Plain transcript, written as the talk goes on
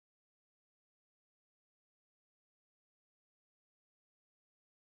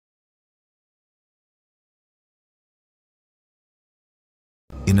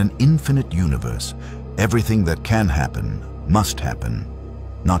In an infinite universe, everything that can happen must happen,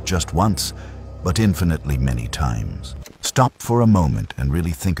 not just once, but infinitely many times. Stop for a moment and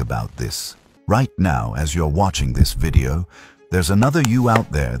really think about this. Right now, as you're watching this video, there's another you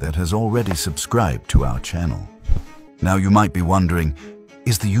out there that has already subscribed to our channel. Now you might be wondering,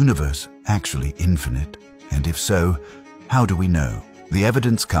 is the universe actually infinite? And if so, how do we know? The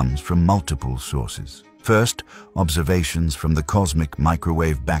evidence comes from multiple sources. First, observations from the cosmic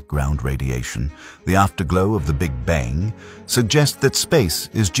microwave background radiation, the afterglow of the Big Bang, suggest that space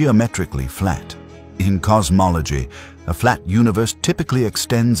is geometrically flat. In cosmology, a flat universe typically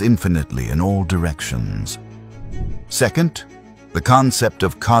extends infinitely in all directions. Second, the concept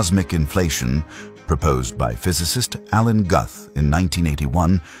of cosmic inflation, proposed by physicist Alan Guth in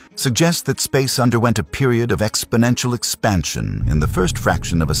 1981, suggests that space underwent a period of exponential expansion in the first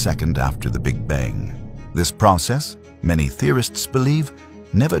fraction of a second after the Big Bang. This process, many theorists believe,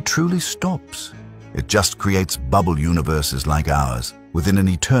 never truly stops. It just creates bubble universes like ours within an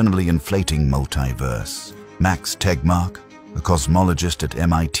eternally inflating multiverse. Max Tegmark, a cosmologist at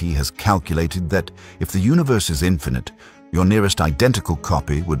MIT, has calculated that if the universe is infinite, your nearest identical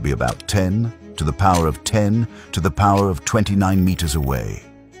copy would be about 10 to the power of 10 to the power of 29 meters away.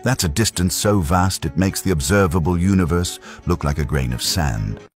 That's a distance so vast it makes the observable universe look like a grain of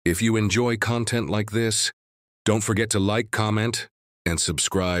sand. If you enjoy content like this, don't forget to like, comment, and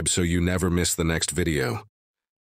subscribe so you never miss the next video.